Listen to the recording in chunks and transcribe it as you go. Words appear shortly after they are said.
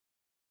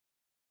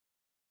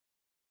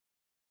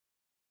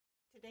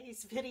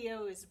Today's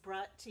video is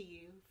brought to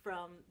you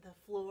from the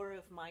floor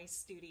of my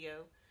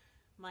studio.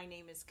 My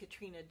name is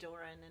Katrina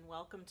Doran and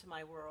welcome to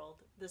my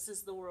world. This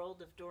is the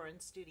world of Doran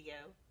Studio.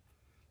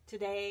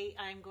 Today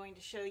I'm going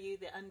to show you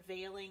the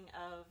unveiling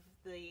of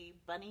the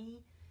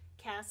bunny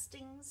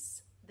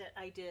castings that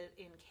I did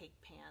in cake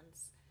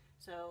pans.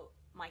 So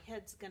my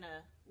head's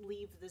gonna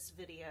leave this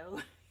video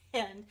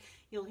and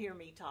you'll hear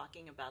me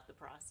talking about the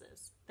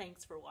process.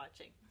 Thanks for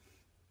watching.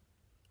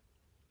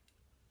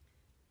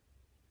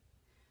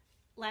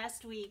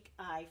 Last week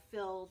I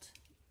filled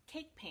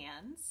cake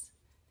pans,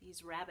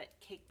 these rabbit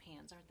cake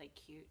pans. Aren't they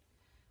cute?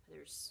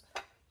 There's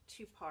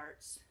two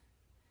parts.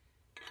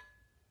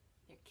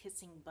 They're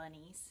kissing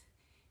bunnies.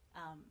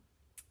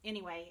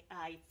 Anyway,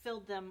 I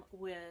filled them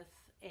with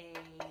a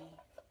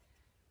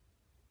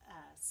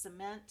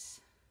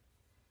cement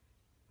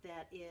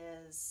that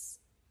is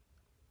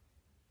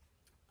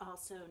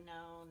also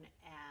known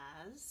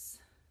as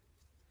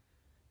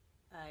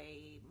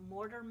a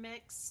mortar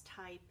mix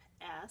type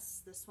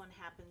S. This one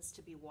happens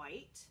to be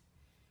white.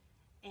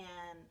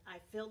 And I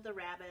filled the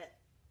rabbit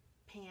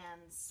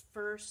pans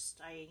first.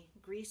 I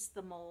greased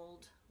the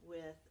mold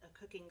with a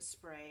cooking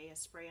spray, a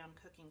spray-on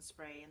cooking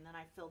spray, and then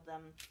I filled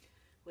them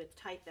with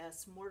type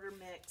S mortar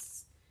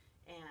mix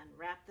and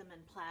wrapped them in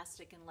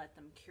plastic and let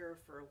them cure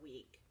for a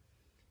week.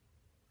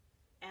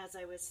 As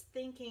I was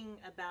thinking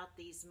about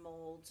these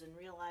molds and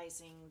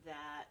realizing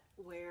that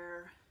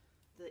where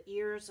the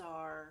ears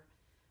are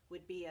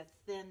would be a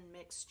thin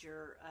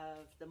mixture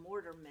of the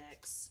mortar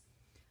mix,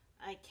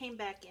 I came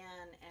back in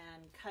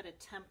and cut a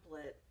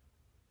template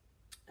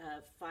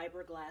of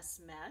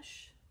fiberglass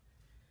mesh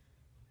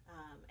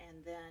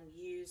and then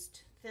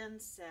used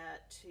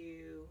thinset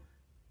to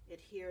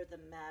adhere the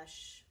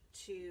mesh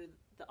to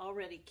the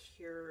already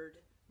cured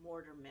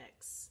mortar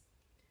mix.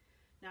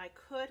 Now I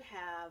could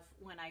have,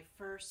 when I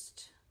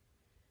first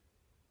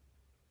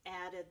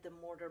added the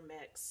mortar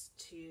mix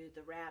to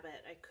the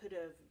rabbit, I could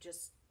have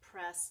just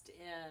pressed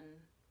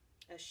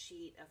in a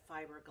sheet of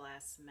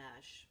fiberglass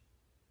mesh.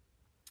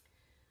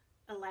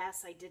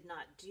 Alas, I did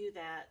not do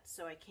that,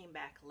 so I came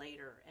back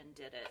later and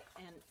did it.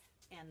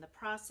 And the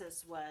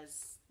process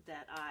was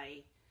that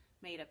I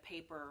made a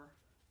paper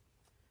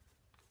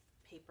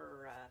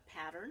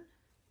pattern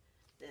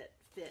that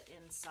fit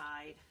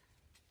inside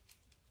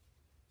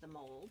the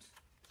mold,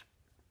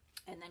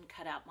 and then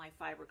cut out my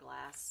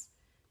fiberglass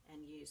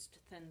and used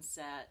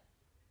thinset,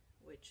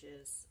 which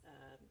is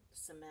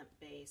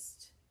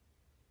cement-based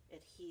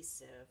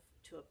adhesive,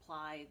 to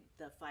apply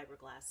the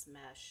fiberglass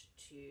mesh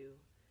to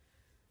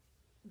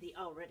the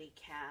already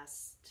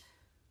cast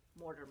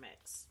mortar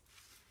mix.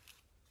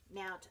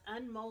 Now to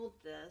unmold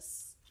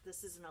this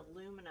is an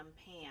aluminum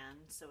pan,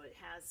 so it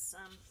has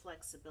some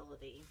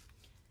flexibility,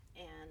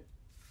 and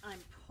I'm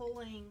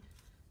pulling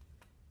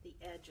the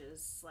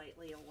edges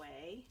slightly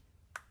away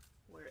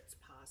where it's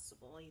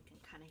possible. You can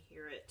kind of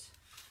hear it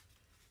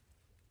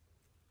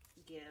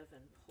give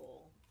and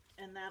pull,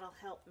 and that'll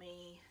help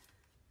me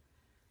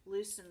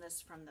loosen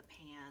this from the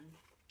pan.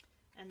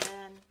 And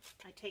then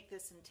I take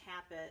this and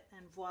tap it,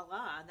 and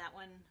voila, that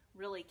one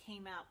really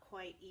came out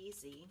quite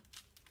easy.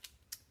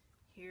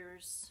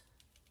 Here's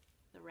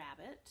the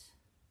rabbit.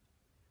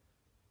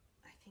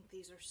 I think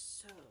these are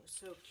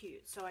so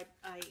cute. So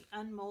I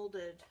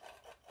unmolded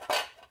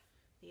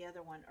the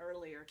other one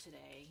earlier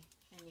today,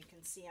 and you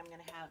can see I'm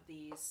going to have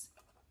these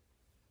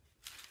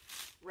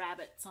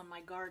rabbits on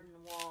my garden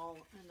wall,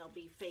 and they'll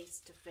be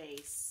face to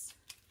face.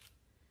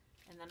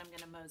 And then I'm going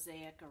to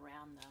mosaic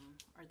around them.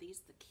 Are these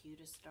the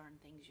cutest darn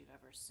things you've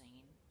ever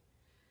seen?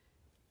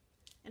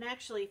 And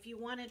actually, if you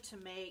wanted to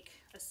make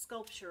a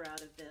sculpture out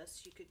of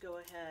this, you could go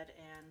ahead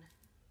and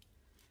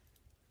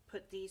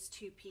put these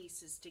two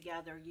pieces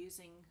together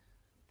using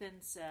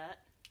thinset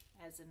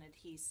as an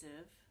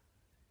adhesive.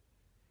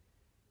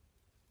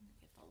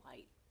 Get the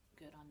light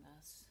good on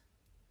this.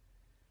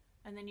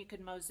 And then you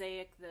could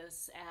mosaic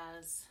this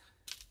as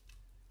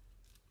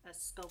a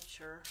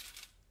sculpture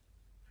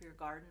for your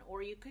garden,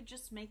 or you could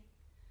just make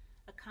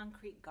a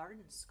concrete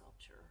garden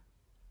sculpture.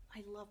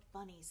 I love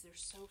bunnies. They're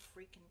so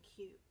freaking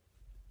cute.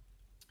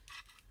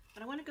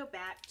 But I want to go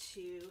back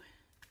to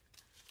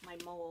my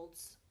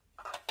molds,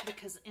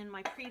 because in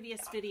my previous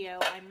video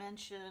I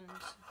mentioned,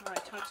 or I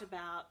talked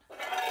about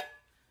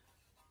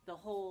the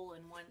hole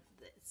in one.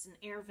 It's an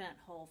air vent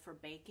hole for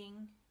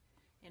baking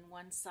in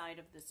one side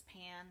of this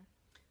pan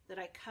that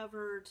I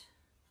covered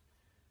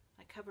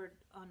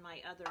on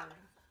my other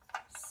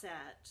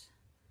set.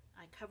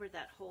 I covered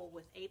that hole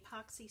with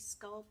Apoxie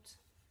Sculpt,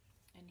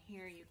 and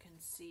here you can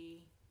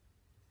see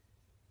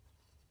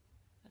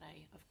that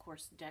I, of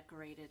course,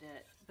 decorated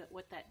it, but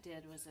what that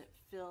did was it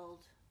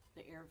filled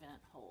the air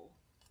vent hole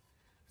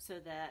so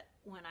that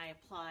when I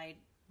applied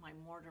my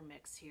mortar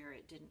mix here,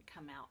 it didn't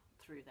come out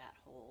through that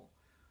hole,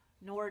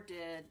 nor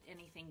did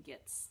anything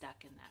get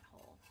stuck in that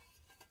hole.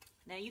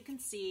 Now you can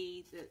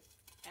see that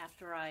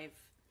after I've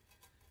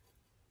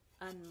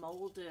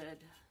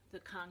unmolded the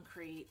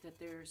concrete, that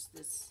there's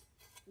this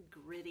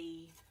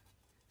gritty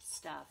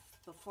stuff.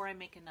 Before I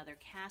make another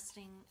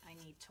casting, I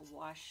need to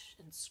wash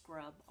and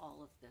scrub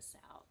all of this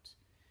out.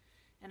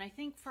 And I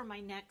think for my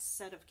next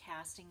set of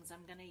castings,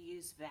 I'm going to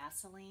use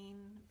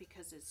Vaseline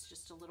because it's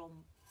just a little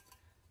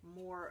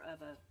more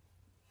of a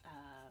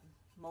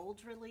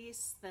mold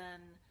release than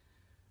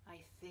I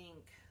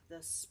think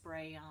the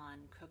spray-on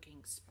cooking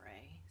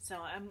spray. So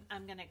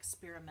I'm going to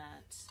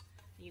experiment.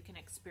 You can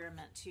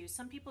experiment too.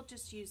 Some people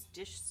just use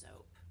dish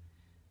soap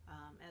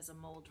as a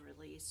mold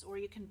release, or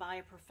you can buy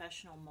a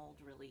professional mold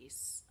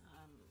release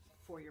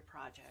for your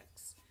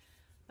projects.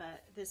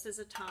 But this is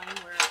a time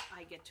where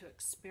I get to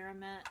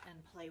experiment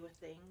and play with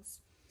things.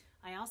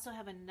 I also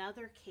have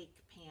another cake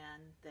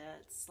pan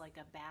that's like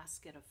a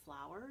basket of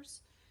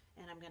flowers,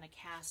 and I'm going to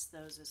cast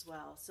those as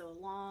well. So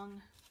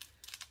along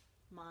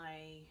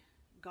my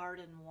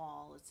garden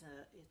wall, it's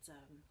a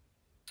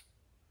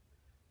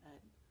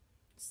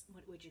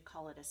what would you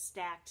call it, a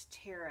stacked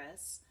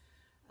terrace.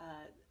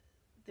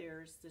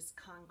 There's this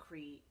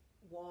concrete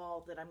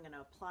wall that I'm going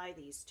to apply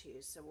these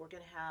to. So we're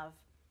going to have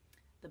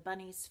the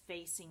bunnies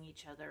facing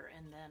each other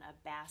and then a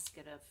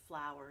basket of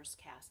flowers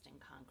cast in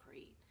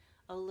concrete.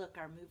 Oh look,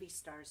 our movie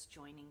star's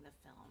joining the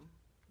film.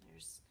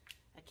 There's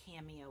a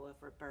cameo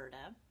of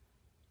Roberta.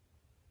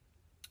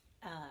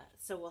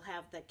 So we'll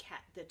have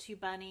the two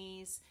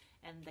bunnies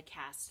and the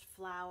cast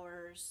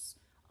flowers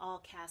all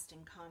cast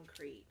in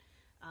concrete.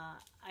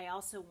 I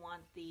also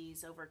want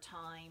these over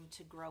time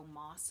to grow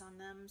moss on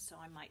them, so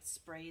I might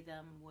spray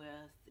them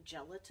with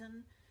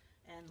gelatin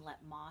and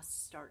let moss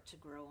start to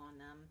grow on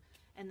them.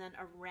 And then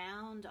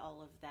around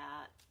all of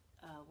that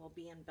will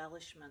be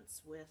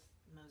embellishments with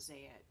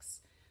mosaics.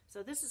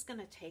 So this is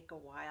going to take a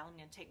while. I'm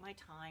going to take my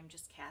time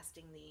just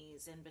casting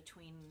these in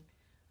between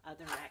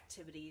other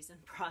activities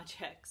and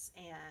projects,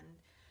 and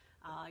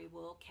I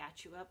will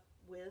catch you up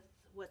with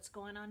what's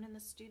going on in the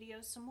studio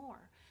some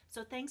more.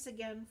 So thanks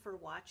again for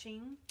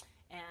watching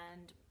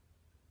and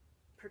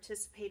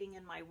participating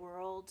in my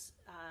world.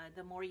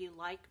 The more you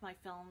like my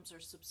films or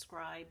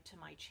subscribe to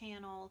my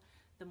channel,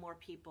 the more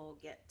people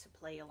get to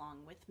play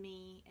along with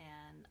me,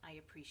 and I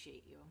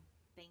appreciate you.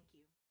 Thank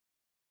you.